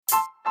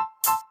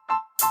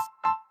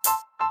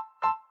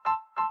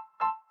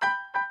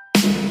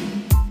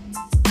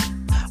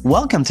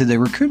Welcome to the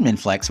Recruitment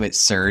Flex with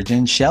Serge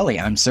and Shelley.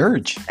 I'm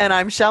Serge. And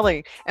I'm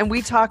Shelley. And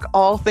we talk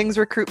all things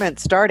recruitment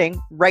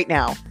starting right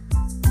now.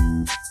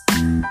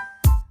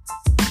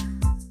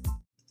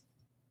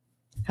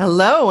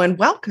 Hello and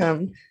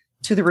welcome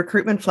to the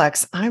Recruitment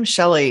Flex. I'm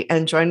Shelley,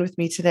 and joined with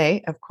me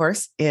today, of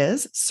course,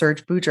 is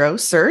Serge Boudreau.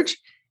 Serge,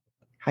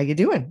 how you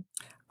doing?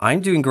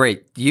 I'm doing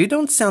great. You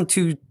don't sound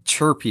too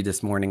chirpy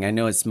this morning. I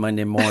know it's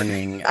Monday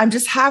morning. I'm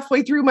just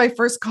halfway through my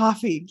first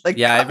coffee.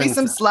 Cut me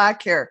some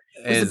slack here.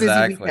 It was a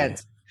busy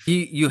weekend.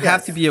 You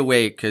have to be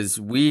awake because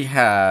we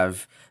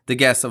have the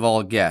guest of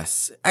all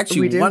guests.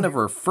 Actually, one of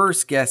our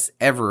first guests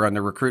ever on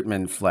the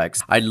Recruitment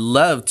Flex. I'd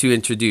love to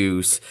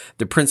introduce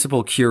the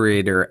principal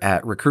curator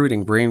at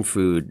Recruiting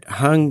Brainfood,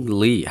 Hung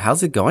Lee.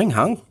 How's it going,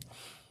 Hung?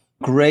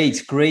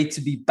 Great to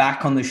be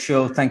back on the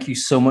show. Thank you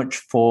so much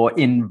for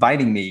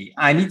inviting me.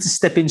 I need to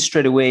step in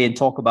straight away and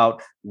talk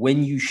about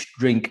when you should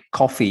drink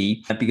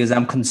coffee, because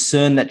I'm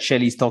concerned that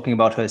Shelley's talking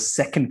about her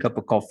second cup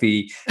of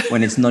coffee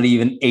when it's not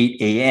even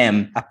 8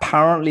 a.m.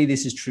 Apparently,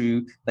 this is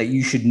true that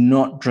you should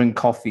not drink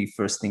coffee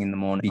first thing in the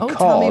morning because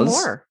tell me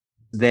more.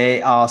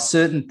 There are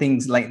certain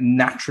things like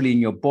naturally in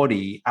your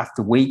body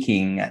after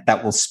waking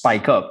that will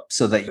spike up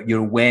so that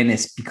your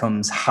awareness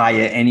becomes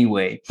higher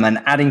anyway.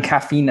 And adding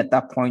caffeine at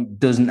that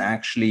point doesn't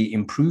actually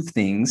improve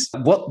things.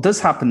 What does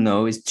happen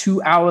though is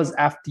 2 hours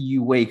after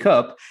you wake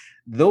up,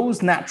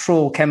 those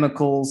natural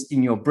chemicals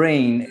in your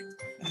brain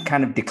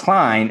kind of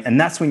decline. And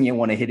that's when you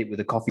want to hit it with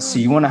a coffee. So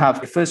you want to have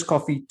your first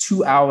coffee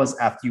 2 hours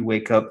after you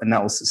wake up, and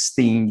that will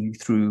sustain you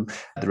through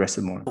the rest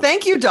of the morning.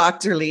 Thank you,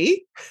 Dr.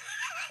 Lee.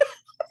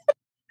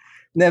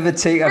 Never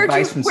take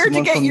advice from someone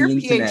from the internet.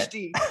 Where'd you get your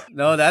PhD?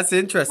 No, that's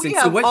interesting.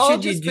 So what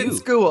should you do? Been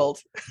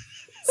schooled.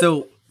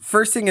 So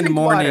first thing in the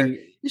morning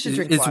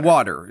is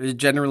water.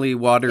 Generally,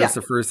 water is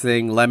the first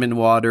thing. Lemon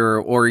water,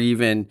 or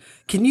even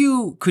could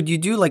you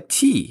do like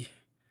tea?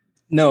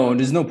 No,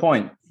 there's no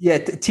point. Yeah,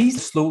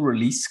 tea's slow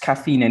release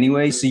caffeine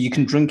anyway, so you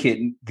can drink it.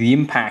 The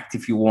impact,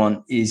 if you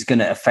want, is going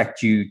to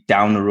affect you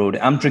down the road.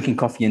 I'm drinking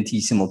coffee and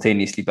tea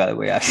simultaneously, by the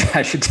way.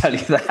 I should tell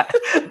you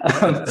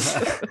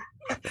that.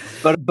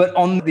 But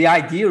on the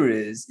idea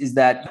is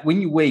that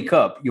when you wake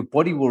up, your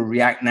body will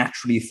react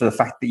naturally for the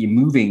fact that you're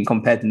moving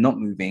compared to not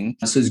moving.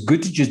 So it's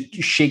good to just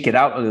shake it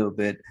out a little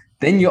bit.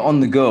 Then you're on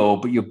the go,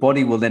 but your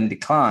body will then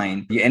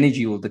decline. Your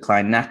energy will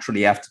decline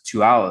naturally after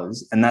 2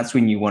 hours. And that's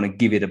when you want to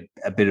give it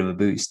a bit of a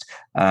boost.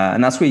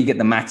 And that's where you get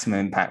the maximum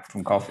impact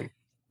from coffee.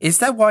 Is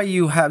that why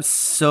you have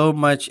so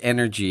much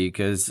energy?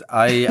 Because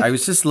I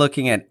was just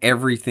looking at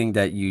everything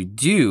that you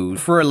do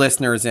for our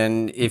listeners.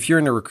 And if you're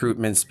in the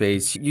recruitment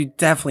space, you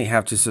definitely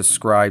have to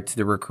subscribe to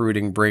the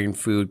Recruiting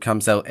Brainfood.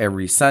 Comes out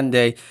every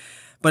Sunday.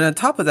 But on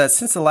top of that,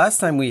 since the last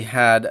time we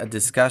had a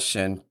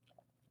discussion,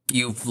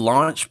 you've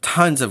launched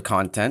tons of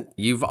content.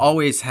 You've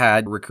always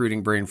had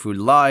Recruiting Brainfood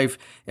live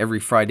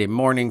every Friday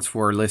mornings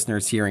for our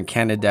listeners here in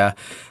Canada.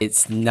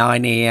 It's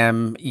 9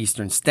 a.m.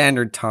 Eastern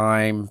Standard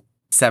Time.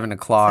 7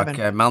 o'clock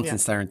Mountain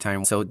Standard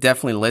Time. So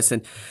definitely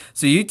listen.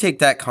 So you take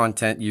that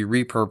content, you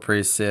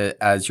repurpose it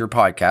as your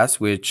podcast,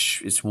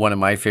 which is one of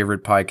my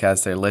favorite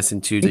podcasts I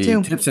listen to,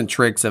 the tips and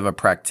tricks of a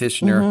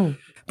practitioner. Mm-hmm.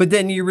 But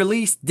then you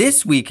release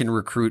This Week in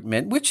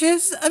Recruitment, which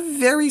is a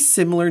very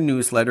similar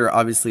newsletter,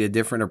 obviously a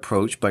different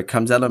approach, but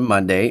comes out on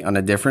Monday on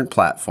a different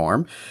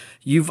platform.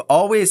 You've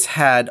always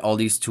had all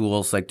these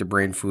tools like the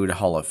Brainfood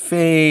Hall of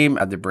Fame,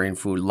 the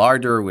Brainfood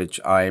Larder, which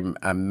I'm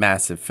a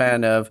massive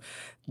fan of.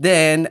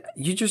 Then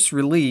you just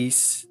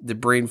release the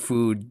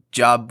Brainfood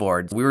job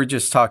board. We were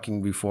just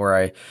talking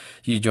before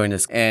you joined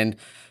us, and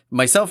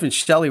myself and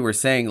Shelley were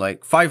saying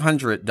like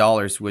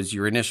 $500 was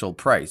your initial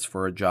price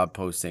for a job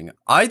posting.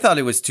 I thought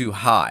it was too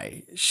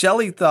high.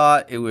 Shelley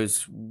thought it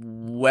was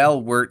well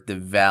worth the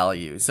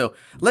value. So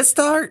let's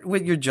start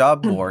with your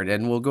job board,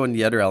 and we'll go into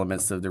the other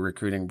elements of the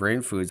Recruiting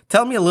Brainfood.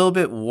 Tell me a little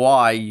bit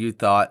why you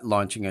thought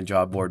launching a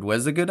job board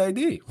was a good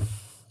idea.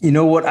 You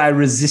know what? I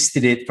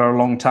resisted it for a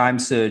long time,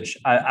 Serge.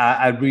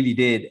 I really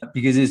did,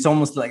 because it's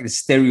almost like the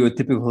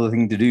stereotypical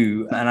thing to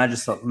do. And I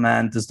just thought,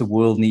 man, does the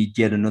world need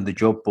yet another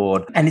job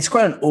board? And it's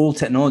quite an old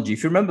technology.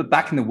 If you remember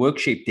back in the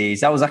Workshape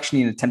days, that was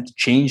actually an attempt to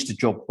change the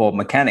job board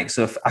mechanics.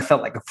 So I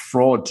felt like a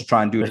fraud to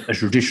try and do a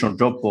traditional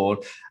job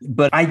board.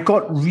 But I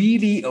got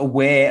really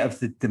aware of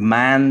the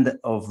demand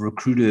of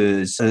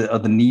recruiters, or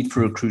the need for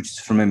recruiters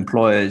from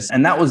employers.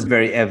 And that was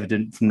very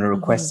evident from the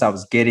requests I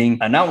was getting.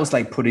 And that was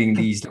like putting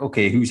these,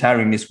 okay, who's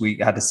hiring this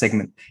week? I had a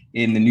segment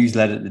in the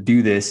newsletter to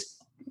do this.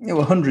 There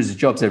were hundreds of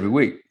jobs every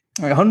week,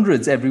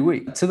 hundreds every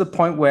week, to the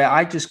point where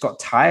I just got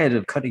tired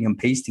of cutting and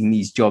pasting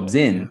these jobs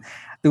in.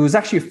 There was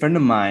actually a friend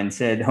of mine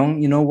said,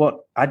 Hung, you know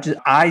what? I just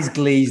eyes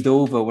glazed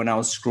over when I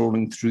was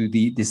scrolling through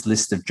this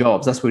list of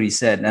jobs. That's what he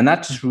said. And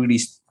that just really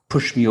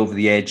pushed me over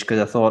the edge, because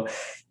I thought,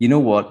 you know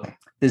what?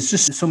 There's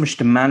just so much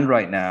demand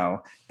right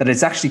now that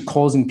it's actually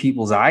causing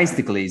people's eyes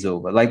to glaze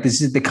over. Like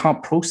they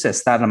can't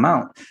process that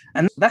amount.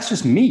 And that's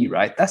just me,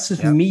 right? That's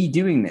just me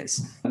doing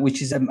this,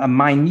 which is a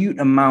minute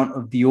amount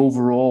of the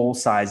overall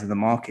size of the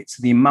market.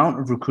 So the amount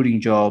of recruiting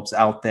jobs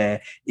out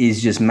there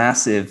is just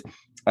massive.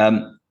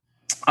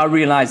 I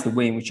realized the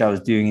way in which I was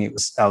doing it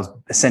was I was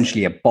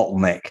essentially a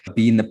bottleneck,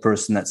 being the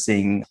person that's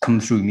saying, come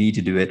through me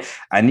to do it.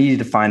 I needed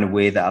to find a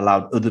way that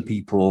allowed other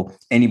people,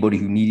 anybody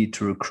who needed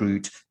to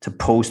recruit, to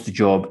post the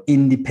job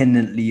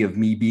independently of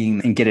me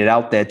being and get it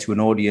out there to an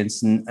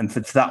audience. And for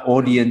that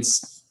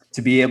audience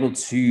to be able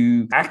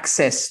to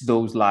access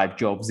those live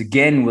jobs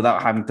again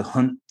without having to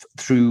hunt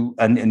through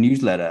a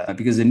newsletter,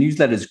 because a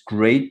newsletter is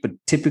great, but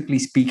typically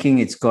speaking,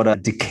 it's got a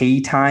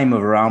decay time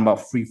of around about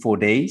 3-4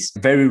 days.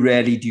 Very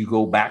rarely do you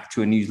go back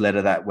to a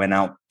newsletter that went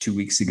out 2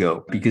 weeks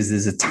ago because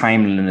there's a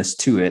timeliness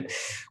to it.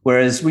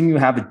 Whereas when you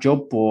have a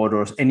job board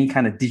or any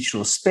kind of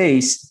digital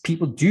space,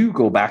 people do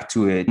go back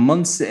to it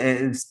months,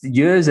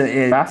 years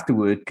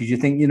afterward, because you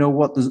think, you know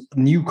what, there's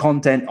new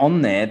content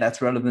on there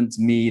that's relevant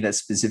to me, that's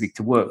specific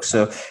to work.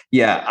 So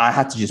yeah, I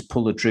had to just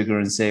pull the trigger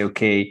and say,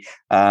 okay,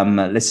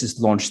 let's just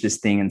launch this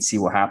thing and see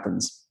what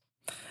happens.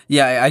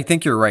 Yeah, I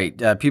think you're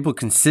right. People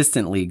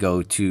consistently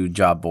go to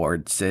job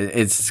boards.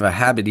 It's a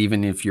habit.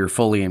 Even if you're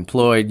fully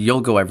employed,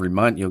 you'll go every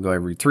month, you'll go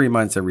every 3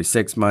 months, every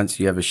 6 months.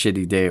 You have a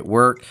shitty day at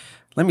work.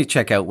 Let me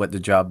check out what the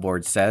job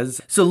board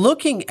says. So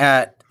looking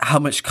at how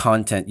much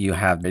content you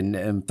have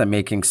and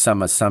making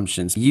some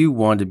assumptions, you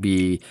want to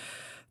be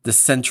the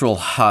central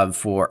hub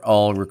for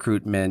all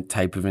recruitment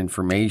type of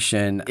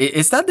information.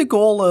 Is that the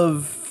goal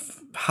of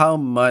how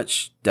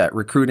much that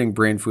Recruiting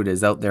Brainfood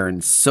is out there in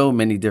so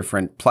many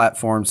different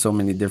platforms, so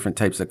many different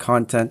types of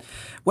content?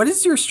 What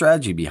is your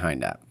strategy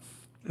behind that?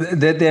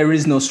 There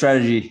is no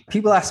strategy.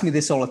 People ask me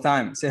this all the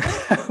time. So,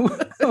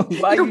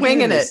 why You're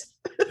winging it.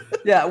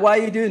 Yeah, why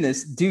are you doing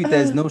this? Dude,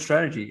 there's no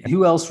strategy.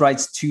 Who else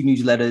writes 2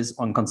 newsletters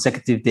on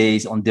consecutive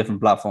days on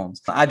different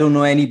platforms? I don't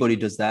know anybody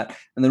does that.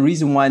 And the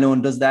reason why no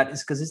one does that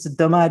is because it's a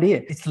dumb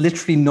idea. It's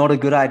literally not a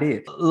good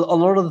idea. A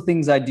lot of the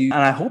things I do, and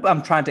I hope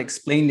I'm trying to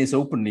explain this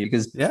openly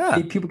because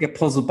people get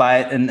puzzled by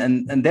it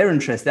and they're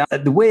interested.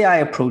 The way I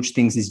approach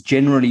things is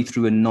generally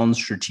through a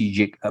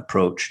non-strategic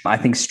approach. I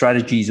think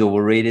strategy is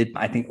overrated.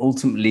 I think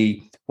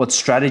ultimately what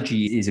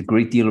strategy is a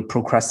great deal of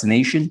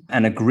procrastination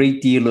and a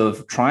great deal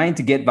of trying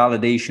to get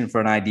validation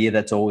for an idea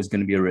that's always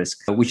going to be a risk,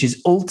 which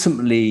is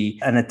ultimately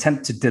an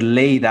attempt to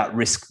delay that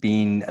risk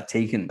being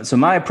taken. So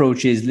my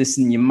approach is,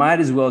 listen, you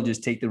might as well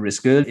just take the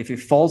risk early. If it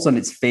falls on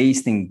its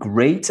face, then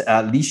great.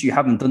 At least you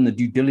haven't done the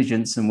due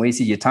diligence and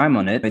wasted your time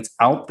on it. It's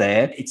out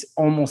there. It's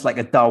almost like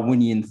a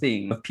Darwinian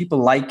thing. If people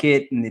like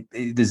it and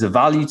there's a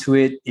value to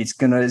it, it's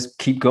going to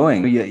keep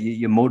going.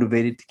 You're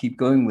motivated to keep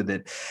going with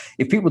it.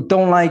 If people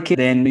don't like it,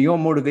 then your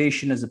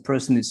motivation as a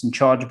person that's in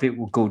charge of it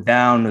will go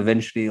down.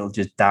 Eventually, it'll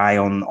just die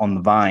on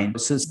the vine.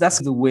 So that's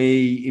the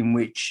way in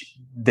which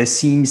there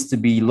seems to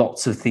be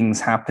lots of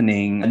things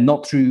happening, and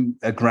not through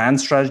a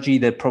grand strategy.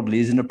 There probably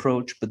is an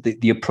approach, but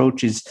the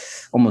approach is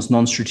almost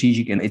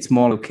non-strategic, and it's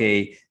more,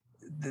 okay,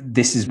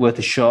 this is worth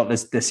a shot.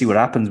 Let's see what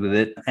happens with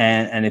it.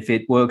 And if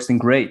it works, then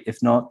great.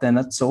 If not, then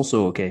that's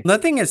also okay.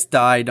 Nothing has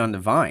died on the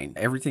vine.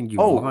 Everything you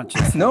launch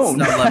is some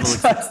level of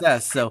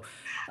success. So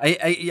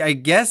I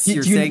guess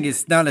you're saying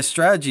it's not a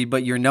strategy,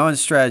 but your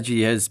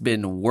non-strategy has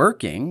been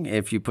working,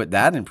 if you put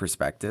that in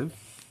perspective.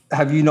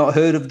 Have you not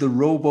heard of the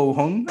Robo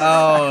Hung?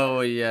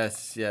 Oh,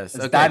 yes. It's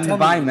died on the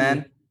vine,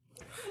 man.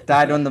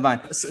 Died on the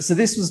vine. So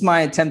this was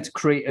my attempt to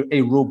create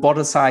a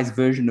roboticized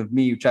version of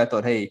me, which I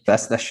thought, hey,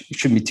 that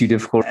shouldn't be too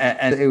difficult.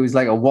 And it was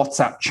like a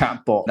WhatsApp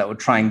chatbot that would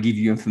try and give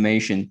you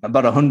information.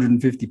 About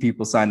 150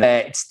 people signed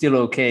up. It's still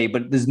okay,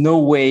 but there's no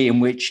way in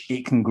which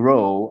it can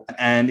grow.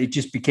 And it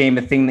just became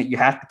a thing that you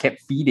have to keep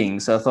feeding.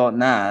 So I thought,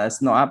 nah,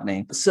 that's not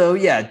happening. So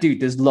yeah, dude,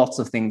 there's lots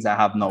of things that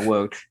have not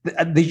worked.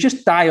 They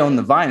just die on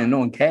the vine and no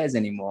one cares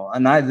anymore.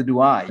 And neither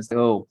do I.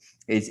 So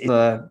it's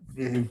a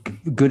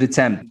good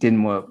attempt,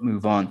 didn't work,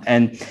 move on.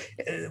 And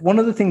one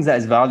of the things that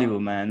is valuable,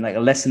 man, like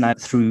a lesson I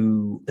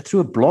through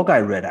a blog I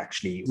read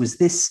actually, was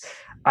this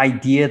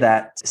idea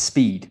that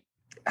speed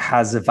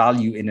has a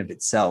value in of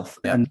itself.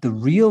 Yeah. And the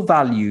real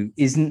value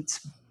isn't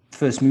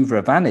first mover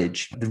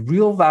advantage. The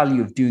real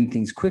value of doing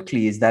things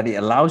quickly is that it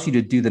allows you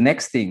to do the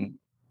next thing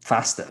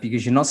faster,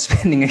 because you're not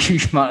spending a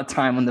huge amount of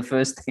time on the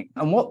first thing.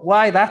 And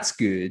why that's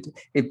good,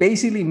 it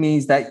basically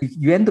means that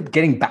you end up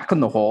getting back on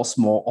the horse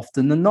more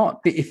often than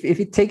not. If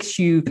it takes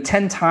you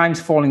 10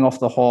 times falling off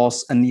the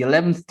horse and the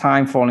 11th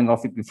time falling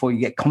off it before you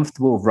get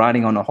comfortable with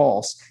riding on a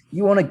horse,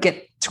 you want to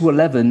get to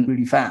 11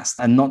 really fast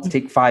and not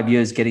take 5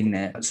 years getting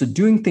there. So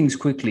doing things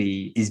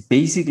quickly is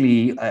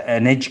basically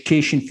an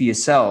education for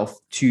yourself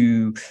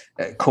to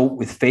cope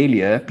with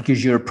failure,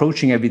 because you're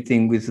approaching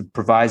everything with the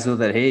proviso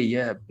that, hey,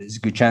 yeah, there's a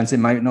good chance it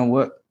might not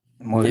work.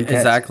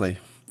 Exactly.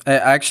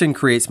 Action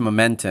creates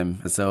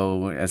momentum.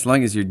 So as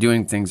long as you're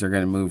doing things, they're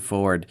going to move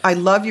forward. I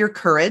love your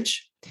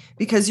courage,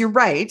 because you're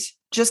right.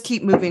 Just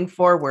keep moving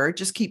forward.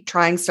 Just keep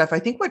trying stuff. I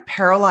think what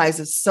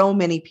paralyzes so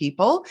many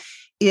people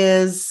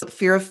is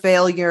fear of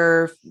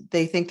failure.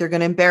 They think they're going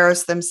to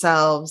embarrass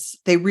themselves.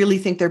 They really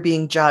think they're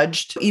being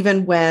judged.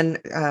 Even when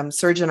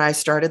Serge and I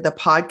started the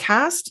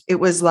podcast, it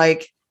was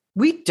like,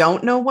 we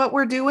don't know what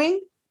we're doing.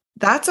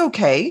 That's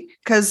okay,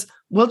 because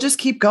we'll just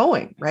keep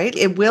going, right?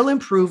 It will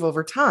improve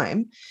over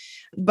time.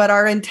 But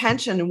our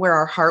intention and where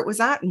our heart was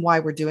at and why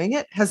we're doing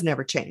it has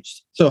never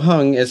changed. So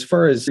Hung, as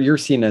far as you're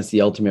seen as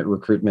the ultimate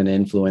recruitment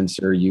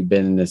influencer, you've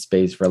been in this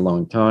space for a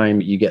long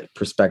time. You get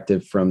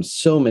perspective from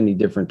so many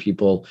different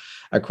people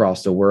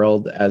across the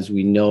world. As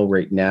we know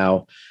right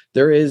now,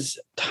 there is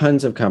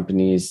tons of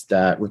companies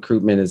that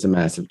recruitment is a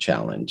massive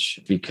challenge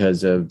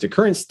because of the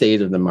current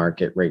state of the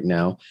market right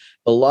now.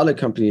 A lot of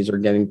companies are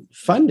getting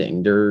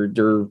funding.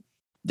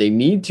 They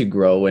need to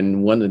grow.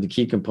 And one of the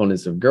key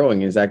components of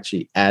growing is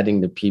actually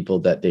adding the people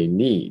that they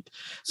need.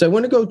 So I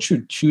want to go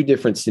through two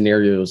different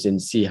scenarios and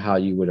see how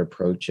you would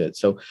approach it.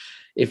 So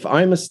if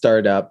I'm a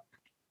startup,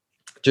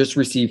 just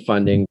received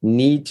funding,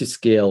 need to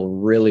scale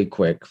really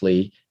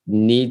quickly,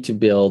 need to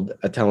build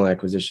a talent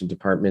acquisition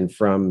department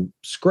from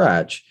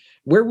scratch,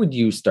 where would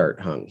you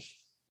start, Hung?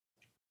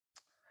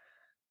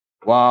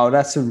 Wow,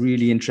 that's a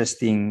really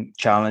interesting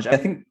challenge. I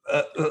think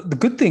the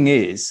good thing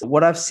is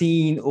what I've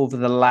seen over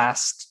the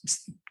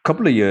last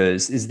couple of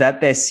years is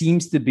that there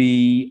seems to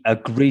be a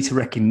greater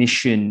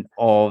recognition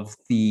of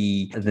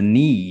the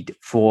need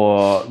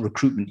for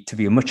recruitment to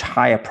be a much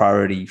higher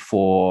priority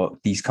for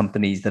these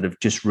companies that have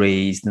just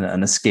raised and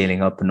are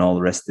scaling up and all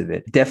the rest of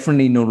it.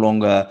 Definitely no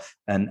longer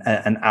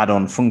an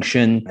add-on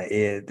function.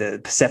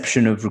 The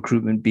perception of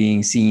recruitment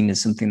being seen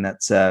as something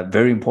that's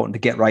very important to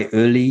get right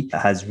early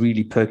has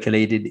really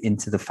percolated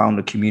into the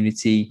founder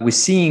community. We're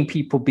seeing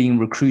people being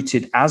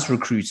recruited as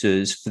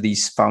recruiters for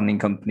these founding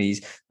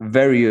companies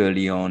very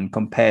early on,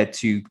 compared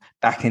to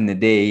back in the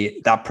day.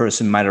 That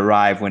person might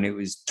arrive when it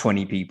was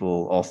 20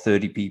 people or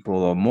 30 people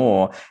or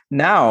more.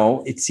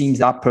 Now it seems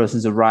that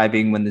person's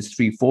arriving when there's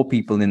 3-4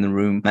 people in the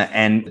room,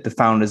 and the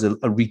founders are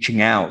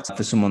reaching out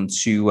for someone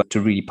to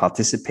really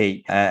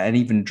participate and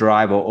even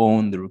drive or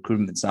own the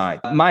recruitment side.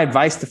 My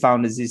advice to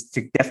founders is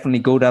to definitely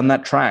go down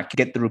that track,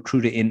 get the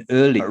recruiter in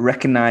early,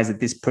 recognize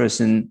that this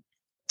person,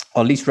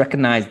 or at least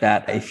recognize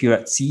that if you're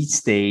at seed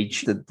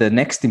stage, the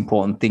next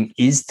important thing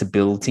is to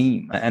build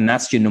team. And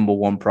that's your number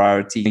one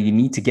priority. You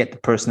need to get the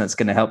person that's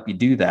going to help you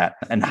do that.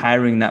 And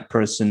hiring that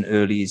person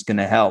early is going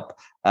to help.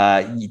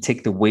 You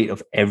take the weight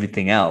of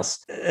everything else.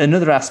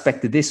 Another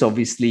aspect of this,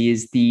 obviously,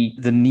 is the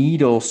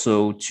need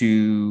also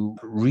to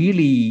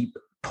really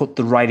put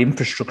the right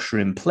infrastructure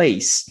in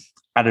place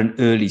at an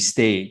early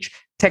stage.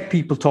 Tech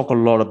people talk a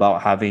lot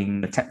about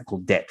having a technical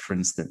debt, for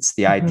instance,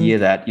 the idea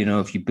that,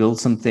 if you build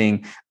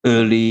something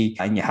early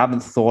and you haven't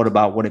thought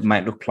about what it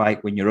might look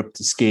like when you're up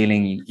to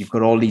scaling, you've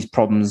got all these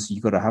problems,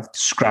 you've got to have to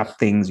scrap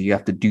things, or you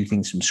have to do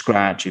things from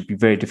scratch. It'd be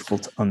very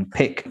difficult to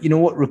unpick. You know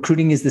what?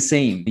 Recruiting is the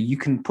same. You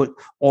can put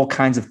all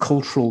kinds of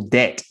cultural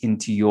debt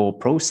into your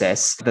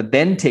process that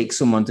then takes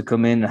someone to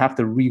come in and have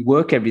to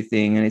rework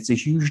everything. And it's a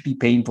hugely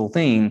painful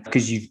thing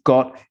because you've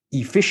got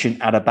efficient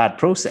at a bad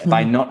process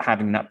by not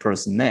having that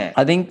person there.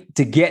 I think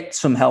to get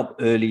some help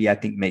early, I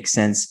think makes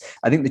sense.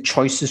 I think the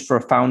choices for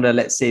a founder,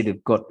 let's say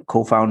they've got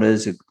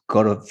co-founders, have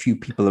got a few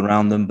people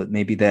around them, but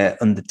maybe they're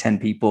under 10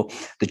 people.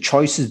 The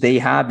choices they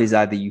have is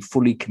either you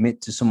fully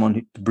commit to someone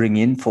to bring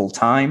in full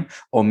time,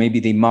 or maybe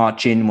they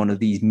march in one of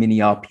these mini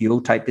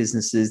RPO type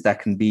businesses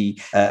that can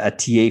be a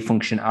TA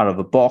function out of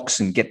a box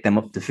and get them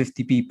up to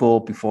 50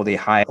 people before they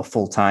hire a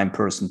full-time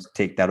person to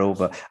take that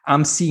over.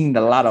 I'm seeing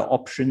the latter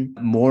option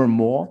more and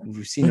more.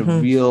 We've seen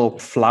a real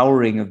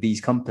flowering of these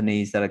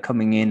companies that are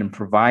coming in and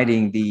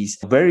providing these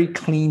very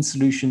clean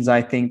solutions,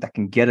 I think, that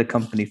can get a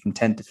company from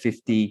 10 to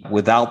 50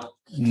 without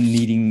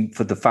needing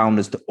for the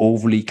founders to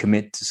overly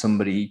commit to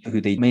somebody who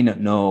they may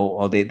not know,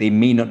 or they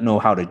may not know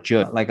how to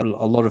judge. Like a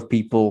lot of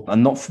people are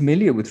not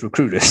familiar with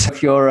recruiters.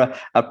 If you're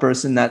a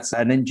person that's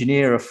an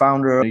engineer, a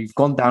founder, you've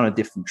gone down a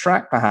different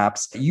track,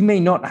 perhaps, you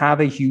may not have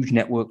a huge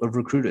network of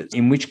recruiters,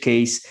 in which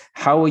case,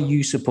 how are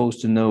you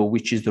supposed to know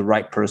which is the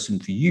right person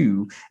for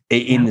you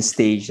in the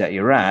stage that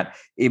you're at?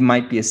 It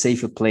might be a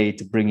safer play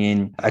to bring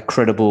in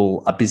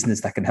a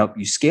business that can help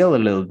you scale a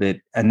little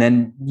bit, and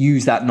then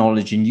use that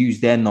knowledge and use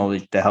their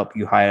knowledge to help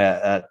you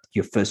hire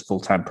your first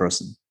full-time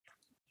person.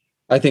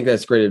 I think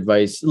that's great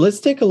advice. Let's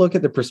take a look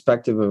at the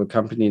perspective of a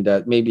company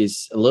that maybe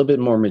is a little bit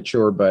more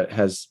mature, but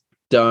has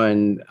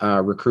done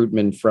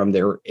recruitment from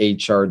their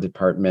HR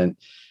department.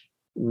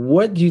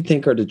 What do you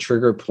think are the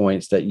trigger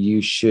points that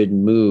you should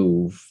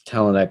move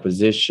talent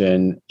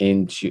acquisition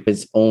into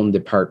its own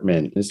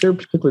department? Is there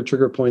particular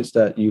trigger points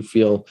that you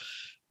feel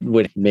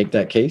would make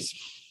that case?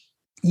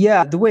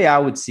 Yeah, the way I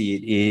would see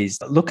it is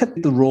look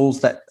at the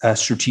roles that are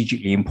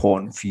strategically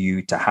important for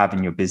you to have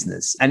in your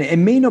business. And it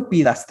may not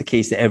be that's the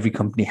case that every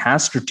company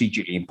has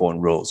strategically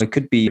important roles. It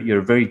could be you're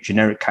a very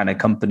generic kind of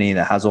company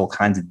that has all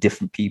kinds of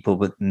different people,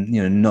 but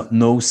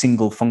no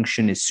single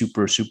function is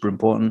super, super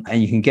important.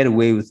 And you can get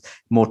away with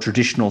more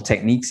traditional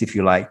techniques, if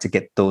you like, to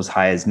get those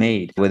hires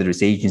made, whether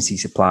it's agency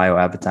supply or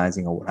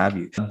advertising or what have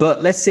you.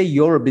 But let's say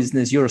you're a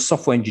business, you're a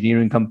software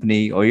engineering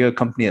company, or you're a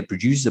company that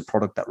produces a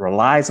product that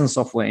relies on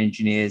software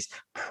engineers.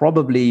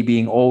 Probably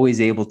being always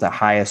able to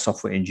hire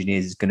software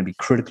engineers is going to be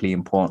critically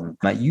important.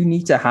 Now, you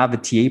need to have a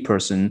TA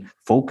person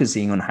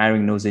focusing on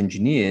hiring those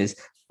engineers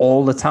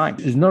all the time.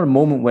 There's not a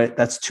moment where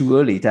that's too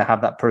early to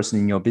have that person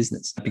in your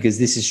business, because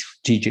this is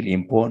strategically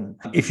important.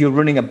 If you're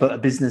running a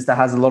business that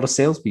has a lot of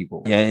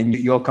salespeople, and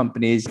your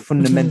company is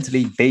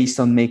fundamentally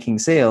based on making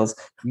sales,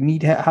 you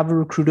need to have a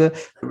recruiter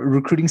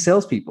recruiting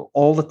salespeople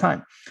all the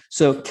time.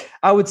 So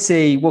I would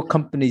say what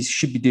companies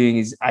should be doing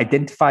is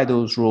identify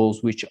those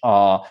roles which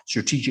are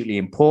strategically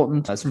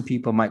important. Some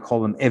people might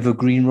call them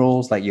evergreen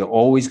roles, like you're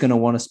always going to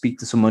want to speak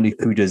to somebody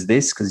who does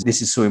this because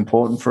this is so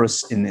important for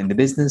us in the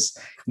business.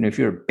 If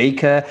you're a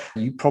baker,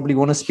 you probably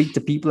want to speak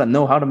to people that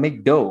know how to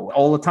make dough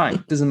all the time.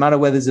 It doesn't matter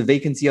whether there's a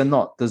vacancy or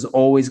not. There's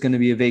always going to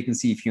be a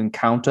vacancy if you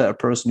encounter a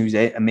person who's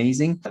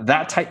amazing.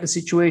 That type of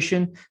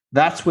situation,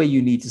 that's where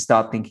you need to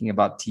start thinking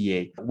about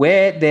TA.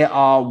 Where there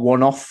are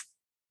one-off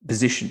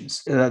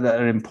positions that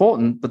are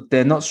important, but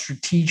they're not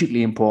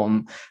strategically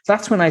important,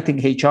 that's when I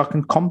think HR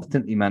can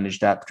competently manage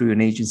that through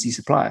an agency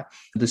supplier.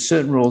 There's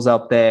certain roles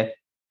out there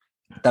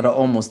that are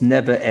almost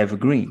never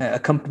evergreen. A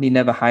company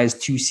never hires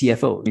two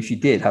CFOs. If you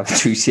did have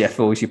two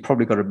CFOs, you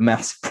probably got a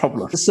massive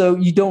problem. So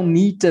you don't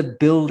need to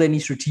build any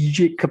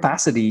strategic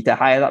capacity to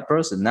hire that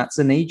person. That's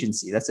an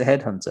agency. That's a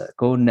headhunter.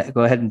 Go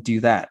ahead and do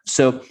that.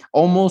 So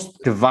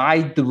almost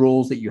divide the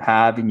roles that you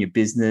have in your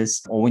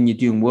business, or when you're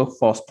doing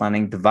workforce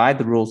planning, divide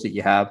the roles that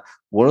you have.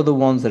 What are the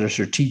ones that are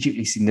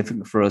strategically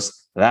significant for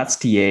us? That's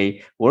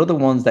TA. What are the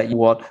ones that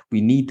we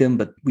need them,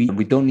 but we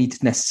don't need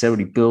to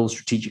necessarily build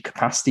strategic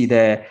capacity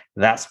there?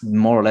 That's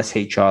more or less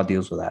HR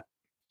deals with that.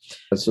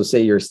 So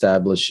say you're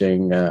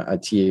establishing a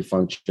TA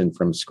function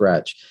from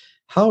scratch.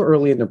 How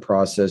early in the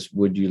process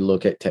would you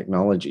look at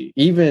technology,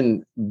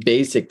 even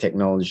basic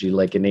technology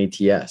like an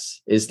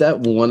ATS? Is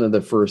that one of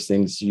the first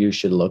things you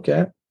should look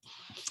at?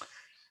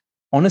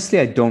 Honestly,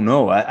 I don't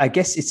know. I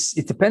guess it's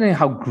depending on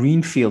how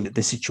greenfield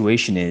the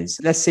situation is.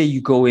 Let's say you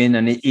go in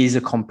and it is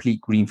a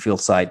complete greenfield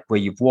site where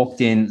you've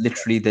walked in,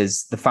 literally the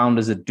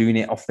founders are doing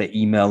it off their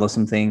email or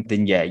something.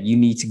 Then you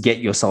need to get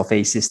yourself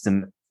a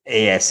system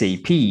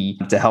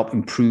ASAP to help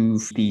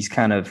improve these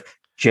kind of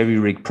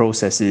jerry-rig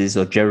processes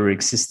or jerry-rig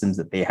systems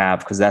that they have,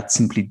 because that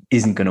simply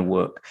isn't going to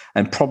work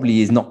and probably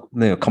is not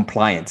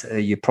compliant.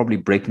 You're probably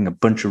breaking a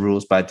bunch of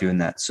rules by doing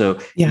that. So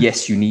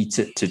yes, you need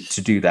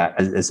to do that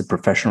as a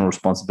professional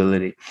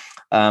responsibility.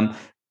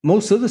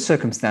 Most other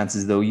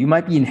circumstances, though, you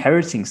might be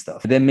inheriting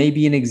stuff. There may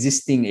be an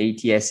existing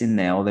ATS in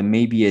there, or there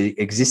may be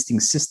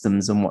existing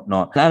systems and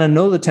whatnot. And I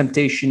know the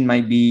temptation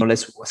might be,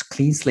 let's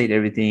clean slate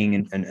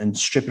everything and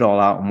strip it all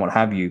out and what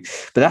have you.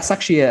 But that's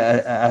actually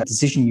a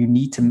decision you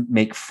need to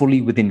make fully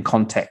within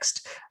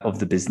context of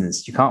the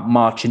business. You can't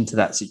march into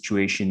that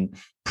situation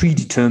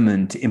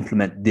predetermined to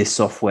implement this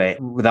software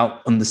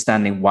without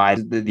understanding why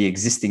the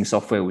existing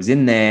software was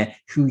in there,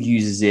 who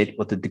uses it,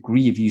 what the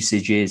degree of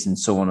usage is, and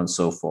so on and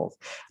so forth.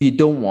 What you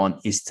don't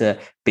want is to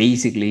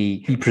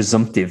basically be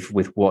presumptive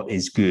with what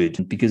is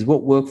good, because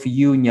what worked for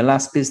you in your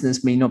last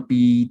business may not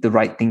be the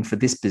right thing for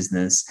this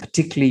business,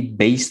 particularly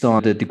based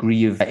on the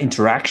degree of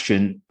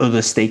interaction other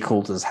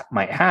stakeholders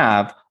might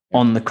have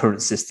on the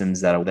current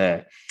systems that are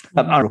there.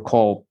 I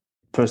recall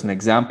a personal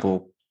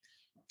example.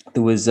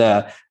 There was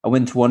I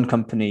went to one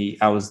company.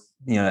 I was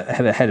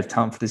head of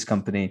talent for this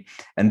company,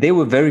 and they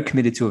were very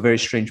committed to a very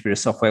strange bit of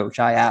software, which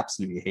I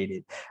absolutely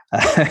hated.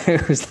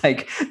 It was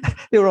like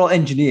they were all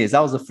engineers.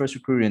 I was the first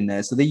recruiter in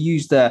there, so they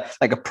used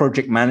like a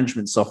project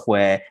management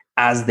software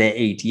as their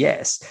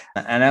ATS,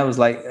 and I was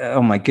like,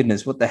 oh my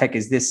goodness, what the heck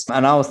is this?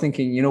 And I was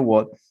thinking, you know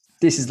what?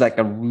 This is like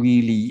a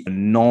really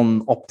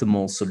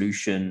non-optimal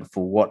solution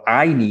for what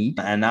I need.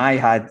 And I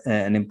had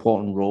an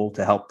important role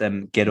to help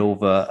them get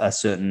over a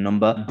certain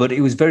number. But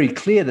it was very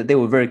clear that they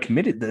were very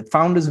committed. The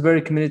founders were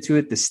very committed to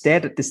it. They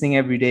stared at this thing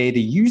every day.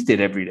 They used it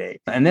every day.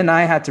 And then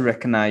I had to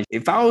recognize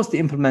if I was to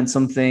implement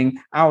something,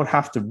 I would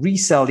have to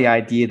resell the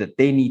idea that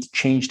they need to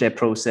change their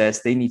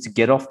process. They need to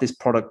get off this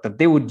product that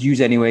they would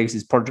use anyways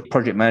as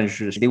project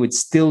managers. They would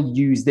still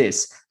use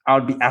this. I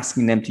would be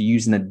asking them to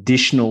use an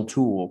additional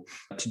tool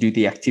to do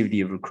the activity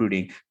of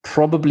recruiting.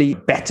 Probably a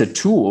better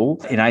tool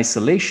in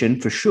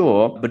isolation for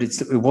sure, but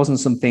it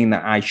wasn't something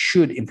that I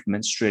should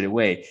implement straight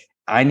away.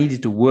 I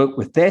needed to work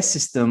with their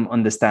system,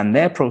 understand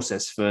their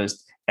process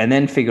first, and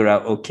then figure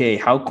out, okay,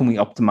 how can we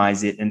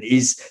optimize it? And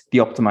is the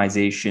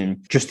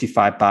optimization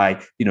justified by,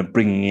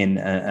 bringing in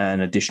an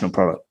additional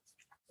product?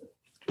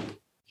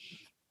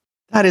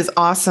 That is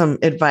awesome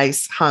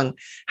advice, Hung.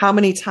 How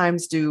many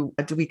times do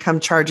we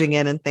come charging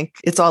in and think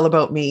it's all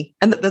about me?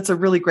 And that's a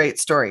really great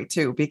story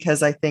too,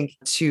 because I think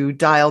to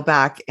dial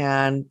back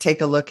and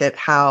take a look at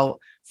how,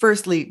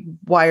 firstly,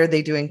 why are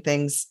they doing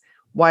things?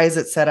 Why is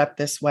it set up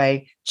this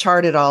way?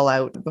 Chart it all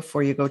out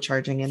before you go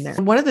charging in there.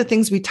 And one of the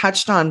things we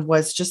touched on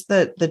was just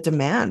the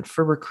demand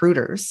for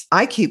recruiters.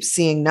 I keep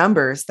seeing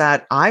numbers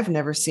that I've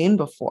never seen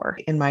before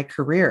in my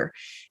career.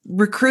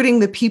 Recruiting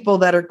the people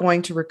that are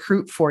going to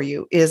recruit for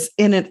you is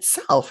in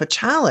itself a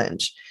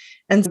challenge.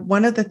 And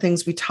one of the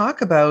things we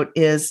talk about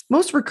is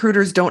most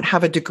recruiters don't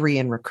have a degree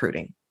in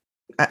recruiting.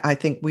 I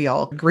think we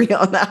all agree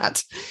on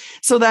that.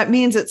 So that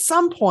means at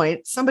some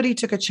point, somebody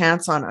took a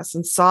chance on us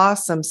and saw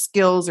some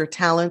skills or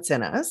talents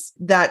in us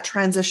that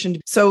transitioned.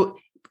 So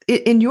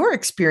In your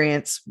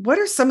experience, what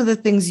are some of the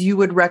things you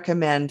would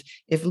recommend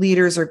if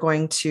leaders are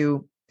going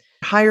to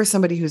hire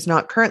somebody who's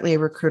not currently a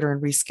recruiter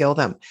and reskill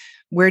them?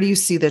 Where do you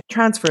see the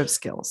transfer of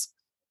skills?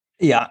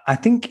 Yeah, I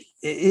think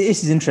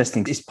this is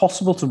interesting. It's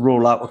possible to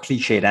roll out a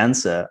cliched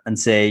answer and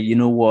say, you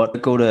know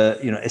what, go to,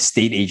 a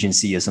state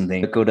agency or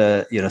something, go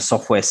to,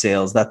 software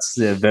sales. That's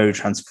very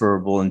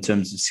transferable in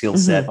terms of skill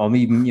set, or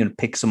even,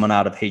 pick someone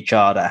out of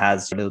HR that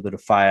has a little bit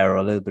of fire or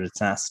a little bit of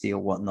tenacity or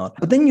whatnot.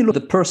 But then you look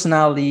at the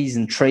personalities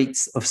and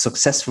traits of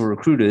successful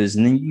recruiters,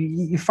 and then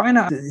you find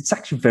out that it's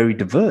actually very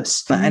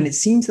diverse. And it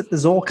seems that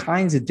there's all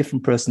kinds of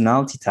different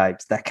personality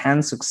types that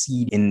can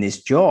succeed in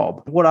this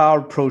job. What our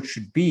approach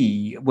should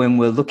be when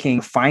we're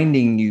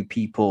finding new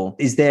people,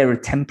 is there a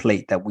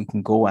template that we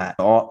can go at?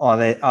 Or are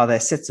there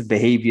sets of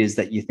behaviors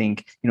that you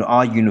think,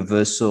 are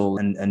universal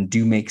and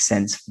do make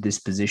sense for this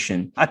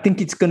position? I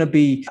think it's going to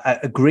be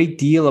a great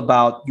deal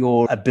about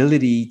your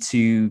ability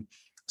to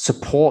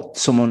support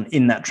someone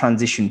in that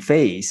transition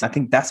phase. I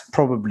think that's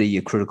probably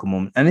a critical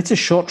moment. And it's a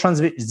short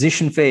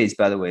transition phase,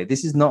 by the way.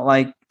 This is not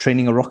like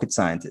training a rocket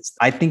scientist.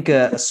 I think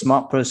a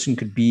smart person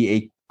could be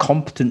a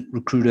competent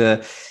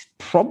recruiter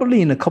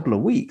probably in a couple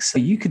of weeks. So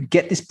you could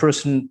get this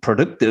person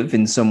productive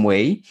in some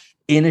way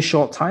in a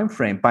short time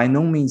frame, by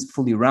no means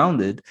fully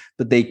rounded,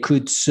 but they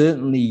could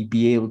certainly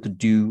be able to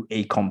do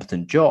a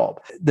competent job.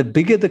 The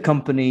bigger the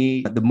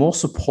company, the more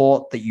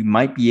support that you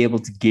might be able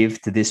to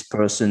give to this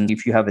person.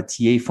 If you have a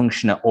TA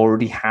function that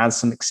already has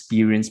some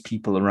experienced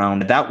people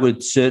around, that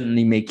would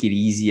certainly make it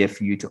easier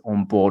for you to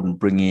onboard and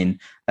bring in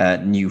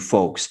new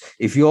folks.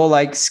 If you're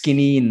like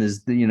skinny and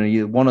there's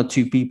you're one or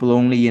two people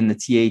only in the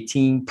TA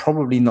team,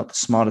 probably not the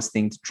smartest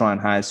thing to try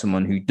and hire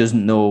someone who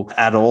doesn't know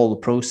at all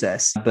the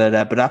process. But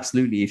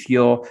absolutely, if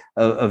you're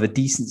of a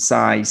decent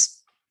size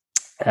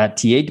TA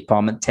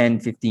department, 10,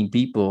 15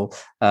 people,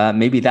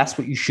 maybe that's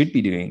what you should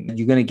be doing.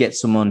 You're going to get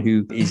someone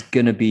who is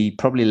going to be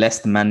probably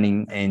less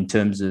demanding in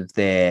terms of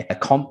their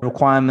comp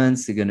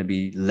requirements. They're going to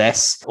be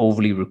less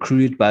overly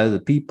recruited by other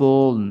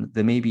people, and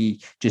they may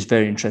be just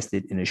very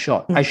interested in a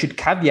shot. I should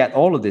caveat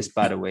all of this,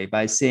 by the way,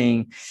 by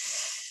saying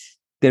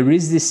there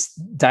is this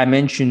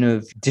dimension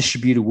of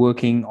distributed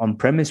working,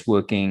 on-premise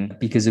working,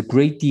 because a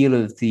great deal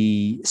of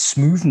the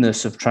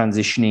smoothness of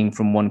transitioning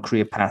from one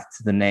career path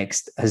to the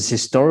next has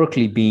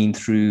historically been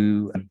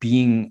through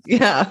being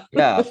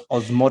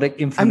osmotic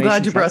information. I'm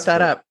glad you transfer. brought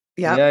that up.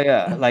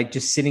 Yeah. Like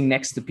just sitting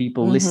next to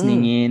people,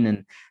 listening in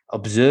and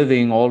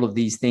observing all of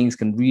these things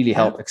can really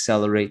help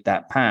accelerate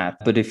that path.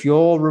 But if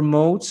you're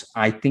remote,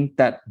 I think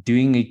that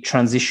doing a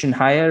transition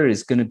hire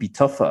is going to be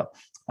tougher.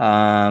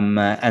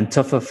 And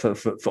tougher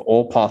for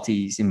all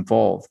parties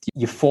involved.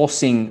 You're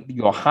forcing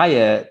your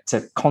hire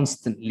to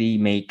constantly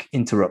make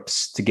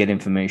interrupts to get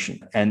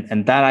information.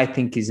 And that, I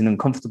think, is an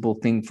uncomfortable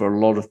thing for a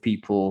lot of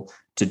people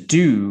to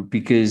do,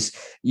 because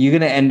you're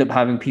going to end up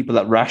having people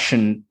that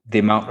ration the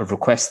amount of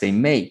requests they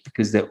make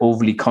because they're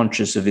overly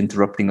conscious of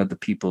interrupting other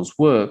people's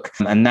work.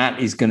 And that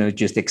is going to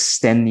just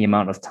extend the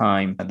amount of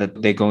time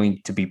that they're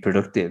going to be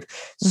productive.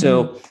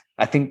 So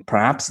I think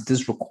perhaps it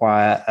does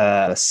require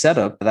a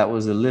setup that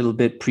was a little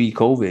bit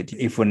pre-COVID.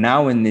 If we're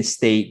now in this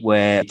state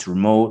where it's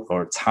remote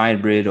or it's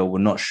hybrid or we're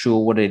not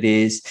sure what it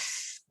is,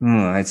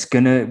 we're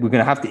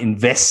gonna have to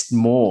invest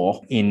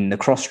more in the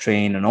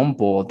cross-train and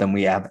onboard than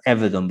we have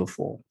ever done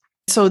before.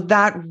 So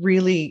that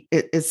really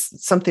is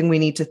something we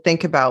need to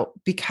think about,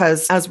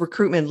 because as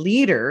recruitment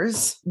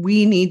leaders,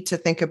 we need to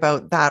think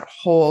about that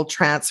whole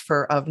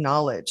transfer of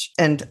knowledge.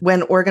 And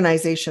when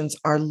organizations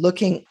are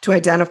looking to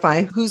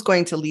identify who's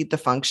going to lead the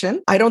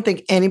function, I don't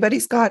think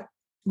anybody's got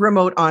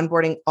remote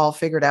onboarding all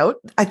figured out.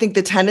 I think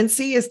the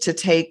tendency is to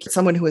take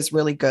someone who is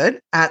really good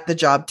at the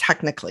job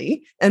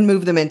technically and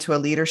move them into a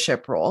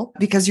leadership role,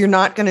 because you're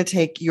not going to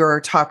take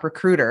your top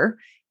recruiter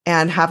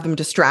and have them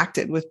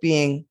distracted with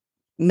being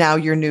now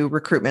your new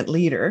recruitment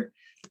leader.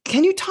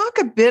 Can you talk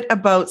a bit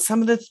about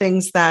some of the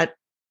things that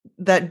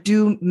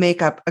do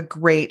make up a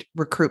great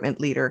recruitment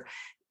leader,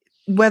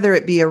 whether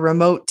it be a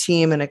remote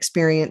team, an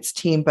experienced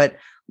team, but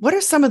what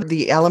are some of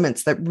the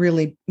elements that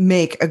really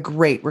make a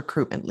great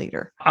recruitment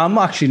leader? I'm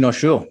actually not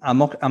sure.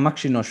 I'm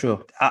actually not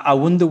sure. I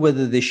wonder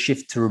whether this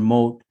shift to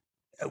remote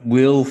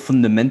will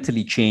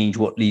fundamentally change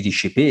what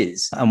leadership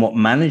is and what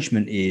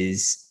management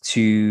is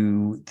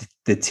to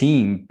the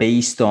team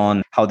based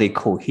on how they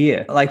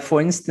cohere. Like,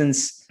 for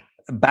instance,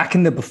 back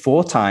in the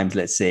before times,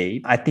 let's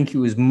say, I think it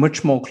was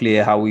much more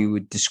clear how we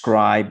would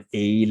describe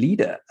a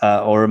leader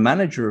or a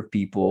manager of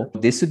people.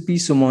 This would be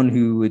someone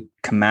who would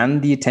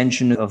command the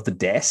attention of the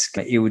desk.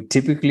 It would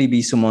typically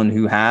be someone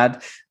who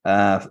had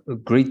a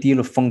great deal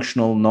of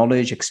functional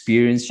knowledge,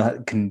 experience,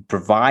 can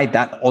provide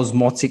that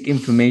osmotic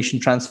information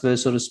transfer,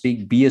 so to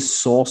speak, be a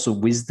source of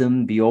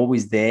wisdom, be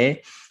always there.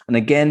 And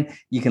again,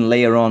 you can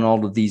layer on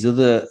all of these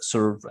other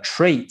sort of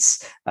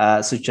traits,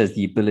 such as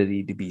the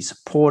ability to be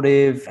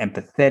supportive,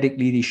 empathetic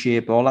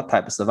leadership, all that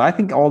type of stuff. I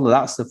think all of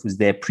that stuff was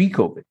there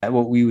pre-COVID,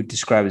 what we would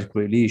describe as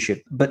great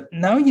leadership. But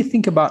now you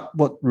think about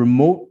what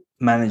remote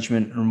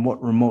management and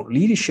what remote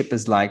leadership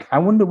is like, I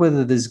wonder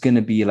whether there's going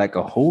to be like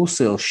a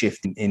wholesale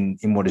shift in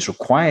what is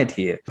required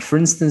here. For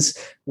instance,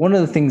 one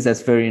of the things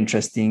that's very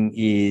interesting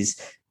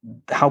is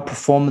how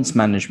performance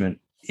management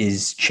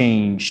is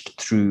changed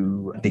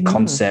through the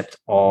concept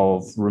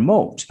of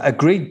remote. A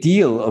great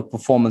deal of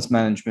performance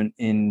management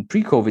in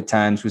pre-COVID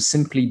times was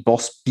simply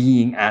boss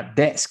being at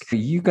desk.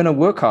 You're going to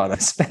work harder,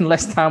 spend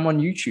less time on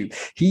YouTube.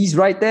 He's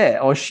right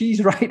there or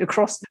she's right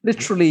across.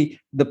 Literally,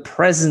 the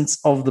presence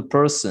of the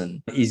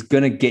person is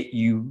going to get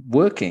you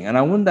working. And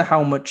I wonder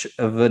how much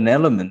of an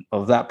element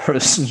of that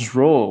person's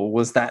role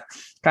was that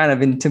kind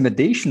of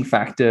intimidation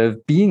factor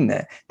of being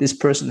there. This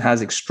person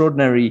has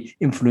extraordinary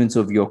influence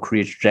over your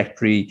career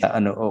trajectory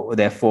and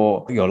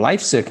therefore your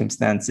life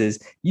circumstances.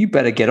 You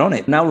better get on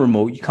it. Now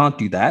remote, you can't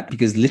do that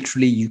because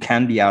literally you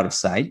can be out of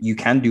sight. You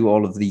can do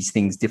all of these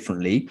things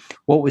differently.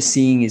 What we're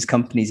seeing is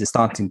companies are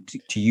starting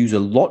to use a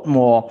lot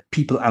more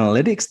people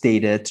analytics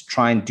data to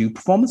try and do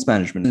performance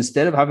management.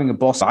 Instead of having a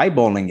boss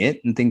eyeballing it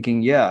and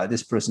thinking, yeah,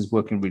 this person's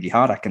working really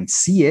hard, I can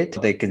see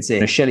it. They can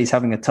say, Shelley's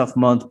having a tough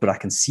month, but I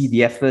can see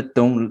the effort.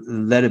 Don't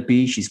let it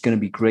be. She's going to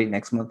be great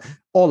next month.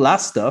 All that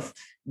stuff.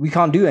 We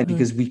can't do it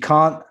because we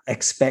can't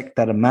expect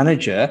that a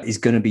manager is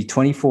going to be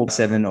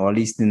 24/7, or at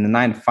least in the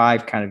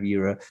 9-to-5 kind of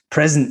era,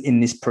 present in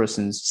this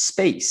person's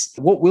space.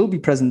 What will be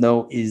present,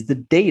 though, is the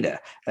data.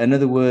 In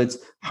other words,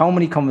 how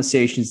many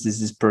conversations is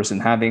this person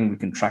having? We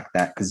can track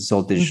that because it's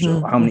all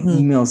digital. How many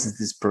emails is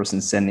this person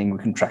sending? We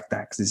can track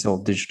that because it's all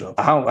digital.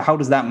 How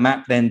does that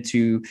map then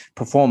to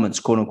performance,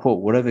 quote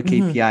unquote, whatever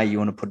KPI you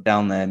want to put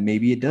down there?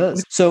 Maybe it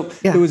does. So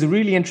there was a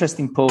really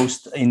interesting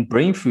post in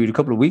Brainfood a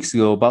couple of weeks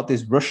ago about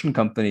this Russian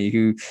company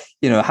who,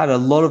 had a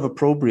lot of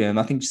opprobrium.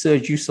 I think,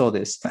 Serge, you saw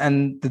this.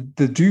 And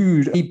the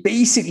dude, he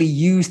basically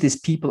used this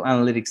people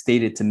analytics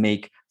data to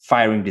make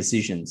firing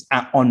decisions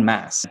en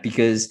masse,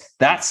 because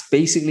that's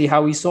basically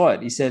how he saw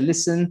it. He said,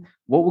 listen,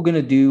 what we're going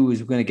to do is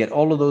we're going to get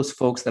all of those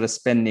folks that are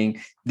spending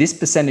this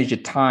percentage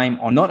of time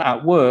or not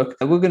at work,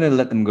 and we're going to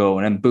let them go.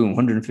 And then boom,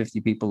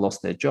 150 people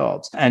lost their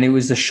jobs. And it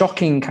was a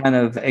shocking kind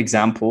of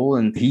example.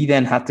 And he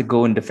then had to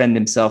go and defend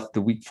himself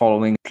the week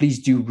following. Please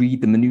do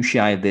read the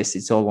minutiae of this.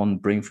 It's all on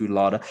Brainfood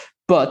Larder.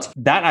 But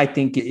that, I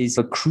think, is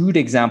a crude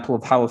example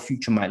of how a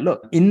future might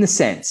look, in the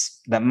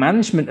sense that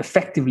management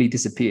effectively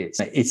disappears.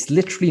 It's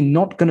literally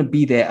not going to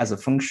be there as a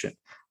function.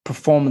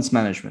 Performance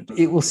management.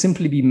 It will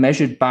simply be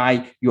measured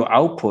by your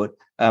output,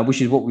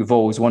 which is what we've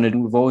always wanted.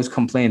 We've always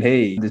complained,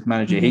 hey, this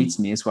manager hates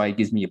me. That's why he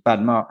gives me a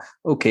bad mark.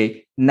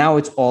 Okay, now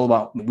it's all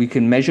about, we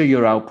can measure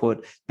your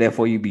output.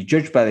 Therefore, you'll be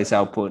judged by this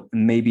output.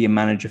 And maybe a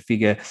manager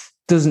figure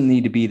doesn't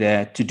need to be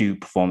there to do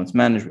performance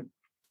management.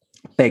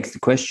 Begs the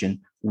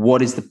question,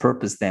 what is the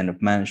purpose then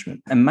of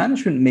management? And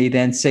management may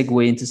then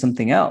segue into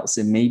something else.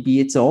 And maybe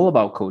it's all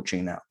about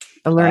coaching now.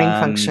 A learning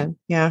function.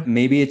 Yeah.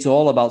 Maybe it's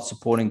all about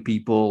supporting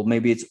people.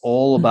 Maybe it's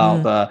all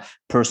about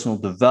personal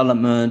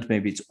development.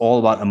 Maybe it's all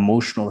about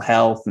emotional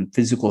health and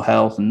physical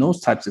health and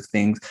those types of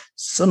things.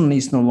 Suddenly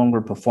it's no longer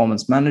a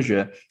performance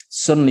manager.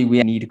 Suddenly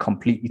we need a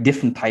completely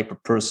different type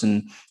of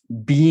person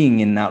being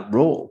in that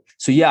role.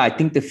 So yeah, I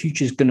think the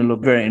future is going to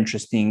look very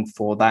interesting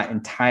for that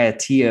entire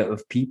tier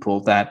of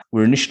people that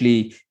were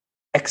initially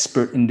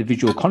expert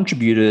individual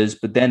contributors,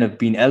 but then have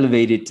been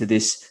elevated to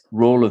this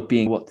role of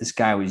being what this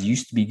guy was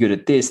used to be good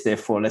at this.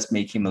 Therefore, let's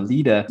make him a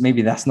leader.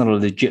 Maybe that's not a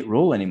legit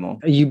role anymore.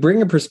 You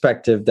bring a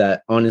perspective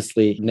that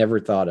honestly never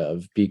thought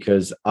of,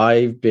 because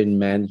I've been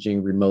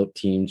managing remote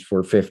teams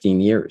for 15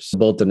 years,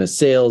 both on the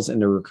sales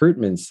and the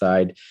recruitment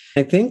side.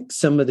 I think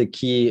some of the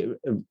key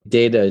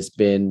data has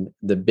been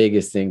the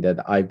biggest thing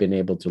that I've been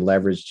able to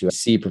leverage to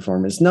see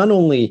performance, not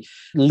only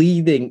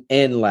leading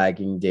and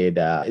lagging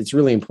data. It's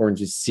really important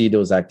to see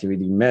those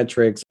activity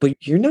metrics, but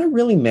you're not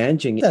really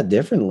managing that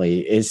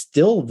differently. It's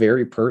still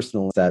very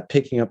personal, that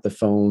picking up the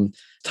phone,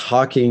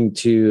 talking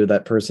to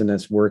that person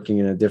that's working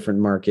in a different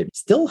market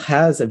still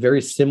has a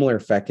very similar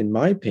effect, in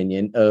my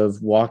opinion,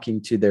 of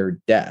walking to their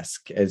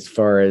desk, as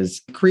far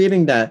as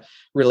creating that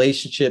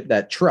relationship,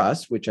 that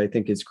trust, which I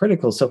think is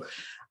critical. So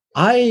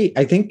I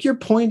think your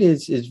point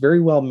is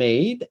very well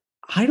made.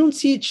 I don't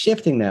see it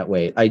shifting that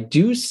way. I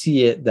do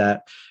see it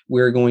that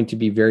we're going to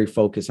be very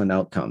focused on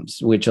outcomes,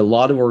 which a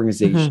lot of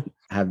organizations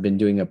have been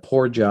doing a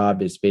poor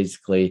job. Is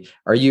basically,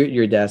 are you at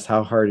your desk?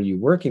 How hard are you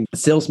working?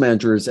 Sales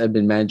managers have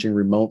been managing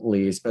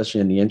remotely,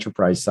 especially on the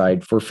enterprise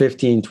side, for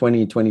 15,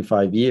 20,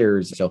 25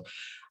 years. So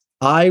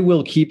I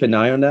will keep an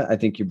eye on that. I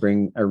think you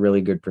bring a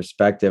really good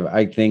perspective.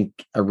 I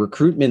think a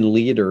recruitment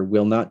leader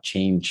will not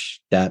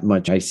change that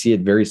much. I see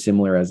it very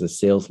similar as a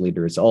sales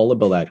leader. It's all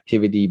about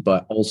activity,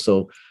 but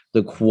also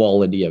the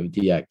quality of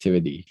the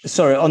activity.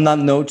 Sorry, on that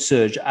note,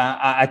 Serge,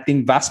 I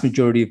think vast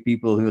majority of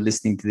people who are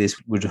listening to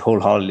this would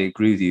wholeheartedly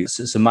agree with you.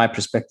 So my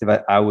perspective,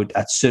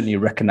 I'd certainly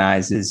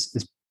recognize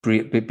is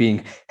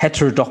being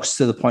heterodox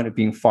to the point of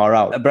being far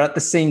out. But at the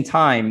same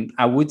time,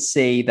 I would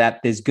say that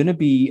there's going to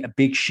be a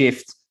big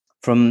shift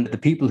from the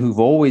people who've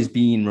always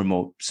been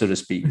remote, so to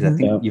speak. I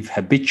think you've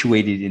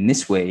habituated in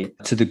this way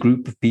to the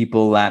group of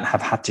people that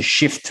have had to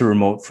shift to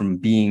remote from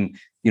being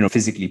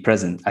physically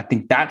present. I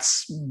think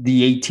that's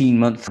the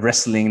 18-month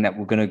wrestling that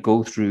we're going to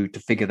go through to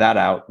figure that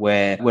out,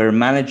 where a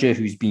manager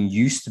who's been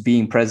used to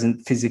being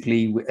present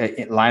physically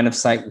in line of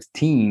sight with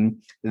team,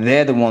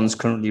 they're the ones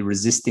currently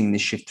resisting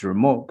this shift to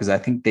remote, because I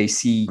think they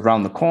see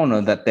around the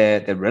corner that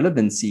their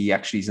relevancy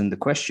actually is under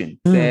question.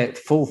 Their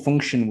full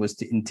function was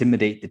to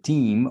intimidate the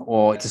team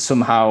or to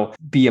somehow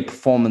be a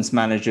performance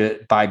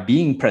manager by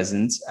being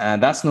present.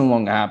 That's no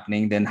longer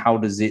happening. Then how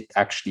does it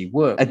actually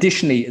work?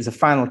 Additionally, as a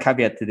final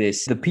caveat to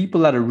this, the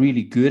people that are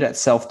really good at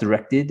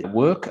self-directed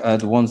work are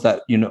the ones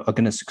that are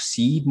going to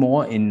succeed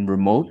more in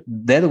remote.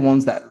 They're the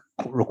ones that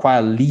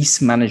require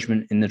least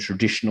management in the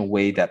traditional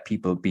way that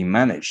people have been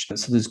managed.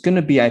 So there's going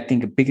to be, I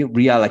think, a bigger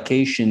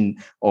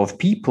reallocation of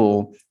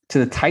people to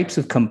the types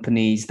of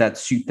companies that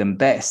suit them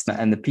best.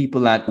 And the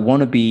people that want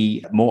to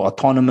be more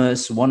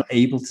autonomous, want to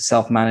be able to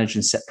self-manage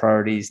and set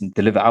priorities and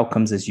deliver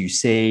outcomes, as you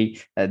say,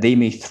 they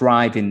may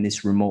thrive in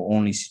this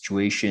remote-only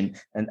situation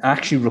and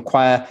actually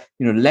require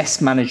less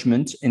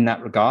management in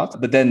that regard.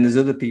 But then there's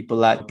other people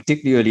that,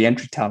 particularly early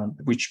entry talent,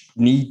 which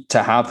need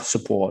to have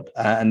support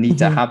and need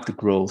to have the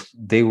growth.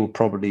 They will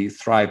probably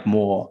thrive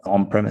more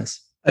on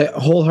premise. I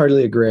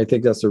wholeheartedly agree. I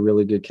think that's a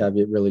really good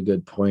caveat, really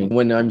good point.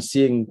 When I'm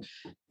seeing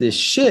this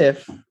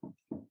shift,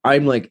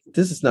 I'm like,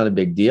 this is not a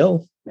big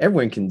deal.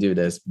 Everyone can do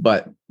this,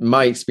 but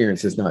my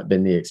experience has not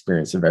been the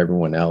experience of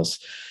everyone else.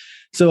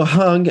 So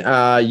Hung,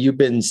 you've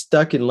been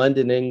stuck in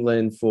London,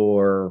 England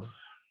for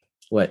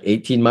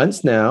 18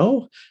 months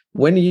now.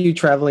 When are you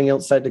traveling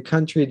outside the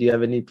country? Do you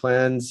have any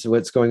plans?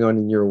 What's going on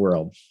in your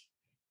world?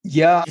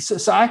 Yeah,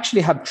 so I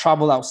actually have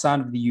traveled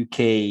outside of the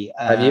UK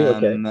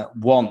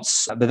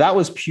once, but that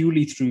was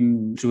purely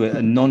through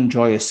a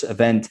non-joyous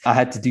event. I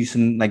had to do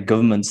some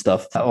government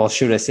stuff, or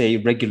should I say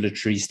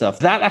regulatory stuff.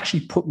 That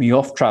actually put me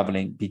off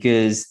traveling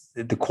because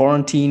the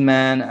quarantine,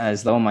 man,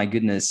 oh my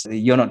goodness,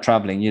 you're not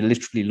traveling, you're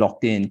literally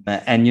locked in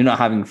and you're not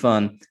having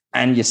fun.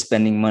 And you're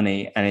spending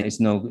money and it's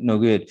no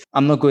good.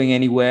 I'm not going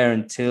anywhere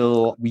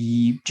until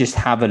we just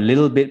have a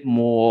little bit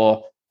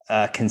more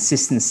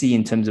consistency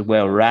in terms of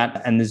where we're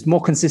at. And there's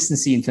more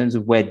consistency in terms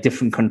of where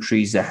different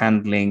countries are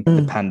handling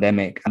the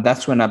pandemic. And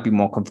that's when I'd be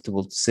more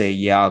comfortable to say,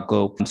 yeah, I'll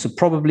go. So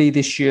probably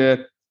this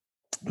year,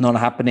 not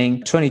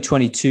happening.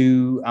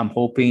 2022, I'm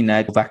hoping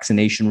that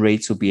vaccination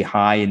rates will be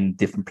high in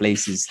different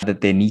places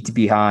that they need to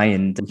be high,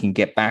 and we can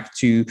get back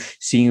to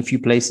seeing a few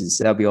places.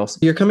 That'll be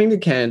awesome. You're coming to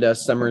Canada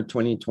summer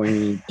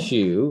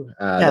 2022.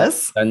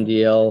 Yes. Done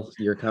deal.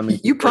 You're coming.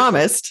 You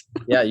promised.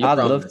 Yeah, I'd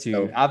love to.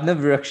 So. I've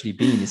never actually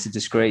been. It's a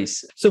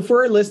disgrace. So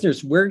for our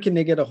listeners, where can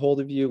they get a hold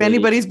of you? If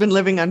anybody's been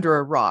living under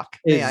a rock,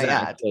 may I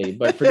add.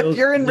 But for those if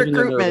you're in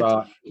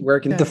recruitment, where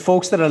can the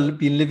folks that have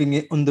been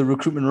living under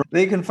recruitment,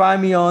 they can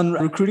find me on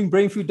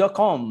recruitingbrainfood.com.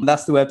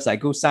 That's the website.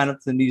 Go sign up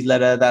to the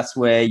newsletter. That's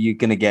where you're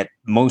going to get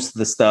most of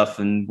the stuff.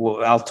 And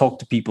I'll talk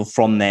to people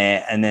from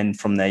there. And then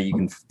from there, you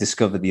can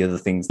discover the other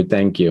things.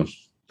 Thank you.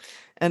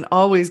 And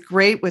always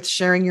great with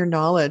sharing your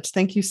knowledge.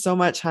 Thank you so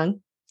much,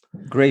 Hung.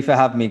 Great for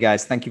having me,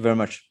 guys. Thank you very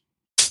much.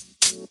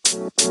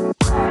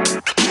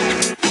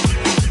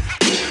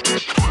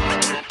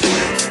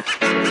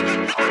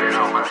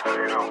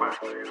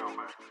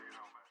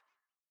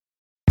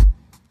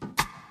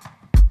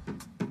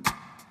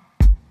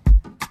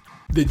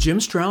 The Jim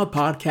Stroud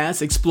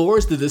Podcast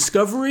explores the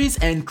discoveries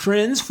and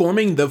trends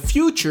forming the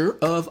future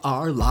of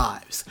our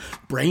lives.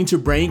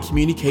 Brain-to-brain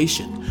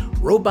communication,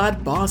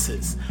 robot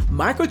bosses,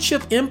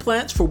 microchip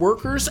implants for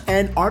workers,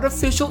 and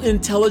artificial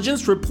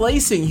intelligence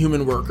replacing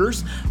human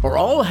workers are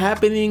all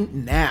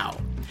happening now.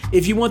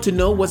 If you want to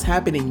know what's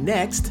happening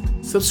next,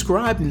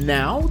 subscribe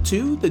now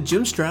to the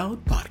Jim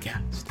Stroud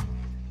Podcast.